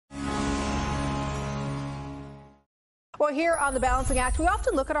Well, here on The Balancing Act, we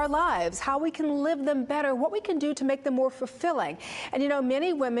often look at our lives, how we can live them better, what we can do to make them more fulfilling. And you know,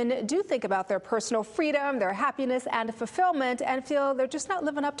 many women do think about their personal freedom, their happiness and fulfillment, and feel they're just not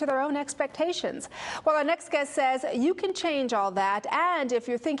living up to their own expectations. Well, our next guest says you can change all that, and if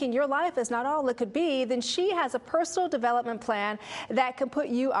you're thinking your life is not all it could be, then she has a personal development plan that can put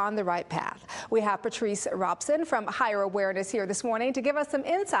you on the right path. We have Patrice Robson from Higher Awareness here this morning to give us some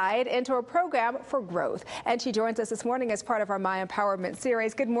insight into a program for growth. And she joins us this morning as part of our My Empowerment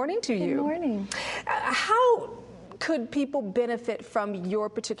series. Good morning to you. Good morning. How could people benefit from your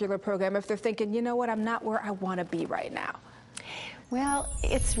particular program if they're thinking, you know what, I'm not where I want to be right now? Well,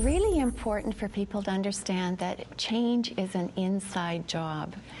 it's really important for people to understand that change is an inside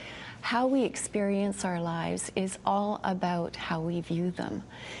job. How we experience our lives is all about how we view them.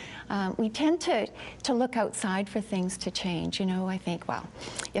 We tend to look outside for things to change. You know, I think, well,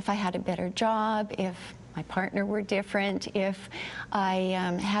 if I had a better job, if my partner were different, if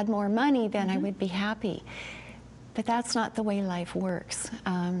I had more money, then I would be happy. But that's not the way life works.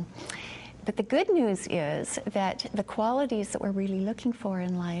 But the good news is that the qualities that we're really looking for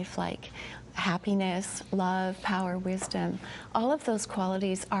in life, like happiness, love, power, wisdom, all of those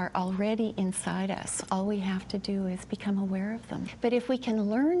qualities are already inside us. All we have to do is become aware of them. But if we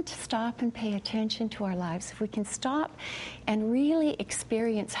can learn to stop and pay attention to our lives, if we can stop and really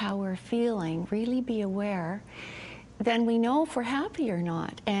experience how we're feeling, really be aware, then we know if we're happy or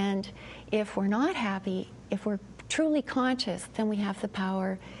not. And if we're not happy, if we're truly conscious, then we have the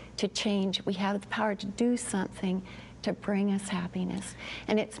power to change. We have the power to do something to bring us happiness.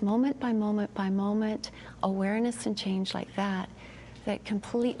 And it's moment by moment by moment, awareness and change like that that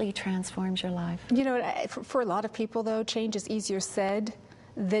completely transforms your life. You know, for a lot of people, though, change is easier said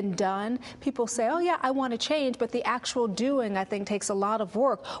than done. People say, oh, yeah, I want to change, but the actual doing, I think, takes a lot of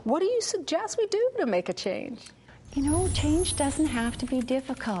work. What do you suggest we do to make a change? You know, change doesn't have to be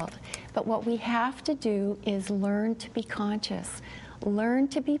difficult, but what we have to do is learn to be conscious. Learn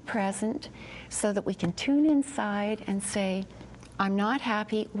to be present so that we can tune inside and say, I'm not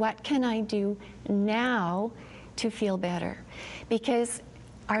happy. What can I do now to feel better? Because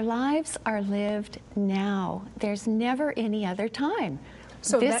our lives are lived now. There's never any other time.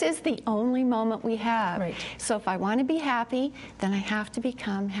 So this is the only moment we have. Right. So if I want to be happy, then I have to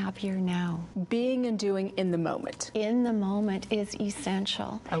become happier now. Being and doing in the moment. In the moment is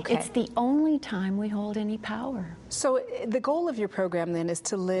essential. Okay. It's the only time we hold any power. So the goal of your program then is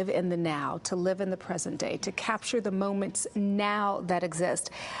to live in the now, to live in the present day, to capture the moments now that exist.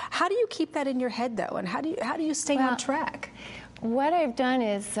 How do you keep that in your head, though, and how do you stay on track? What I've done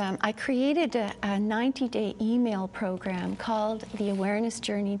is I created a 90-day email program called The Awareness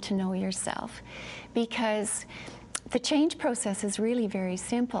Journey to Know Yourself, because the change process is really very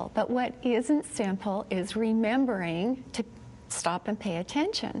simple, but what isn't simple is remembering to stop and pay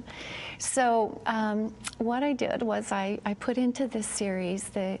attention. So what I did was I put into this series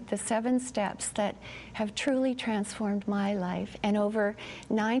the 7 steps that have truly transformed my life, and over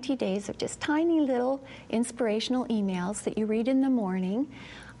 90 days of just tiny little inspirational emails that you read in the morning,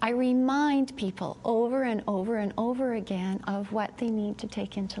 I remind people over and over and over again of what they need to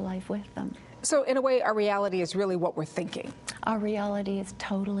take into life with them. So in a way, our reality is really what we're thinking. Our reality is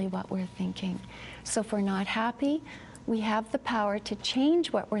totally what we're thinking. So if we're not happy, we have the power to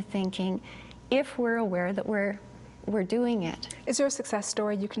change what we're thinking if we're aware that we're doing it. Is there a success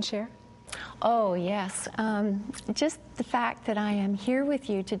story you can share? Oh, yes. Just the fact that I am here with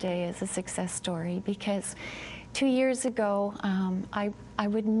you today is a success story, because 2 years ago, I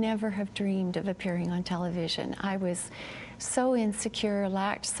would never have dreamed of appearing on television. I was so insecure,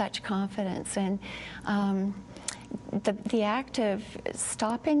 lacked such confidence, and the act of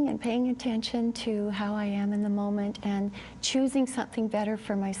stopping and paying attention to how I am in the moment and choosing something better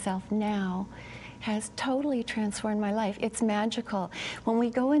for myself now has totally transformed my life. It's magical. When we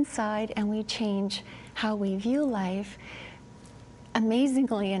go inside and we change how we view life,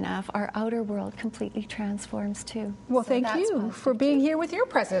 amazingly enough, our outer world completely transforms too. Well, thank you for being here with your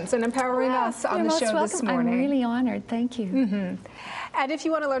presence and empowering us on the show this morning. I'm really honored. Thank you. And if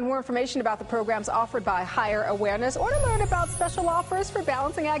you want to learn more information about the programs offered by Higher Awareness, or to learn about special offers for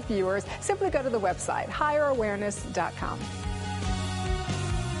Balancing Act viewers, simply go to the website, higherawareness.com.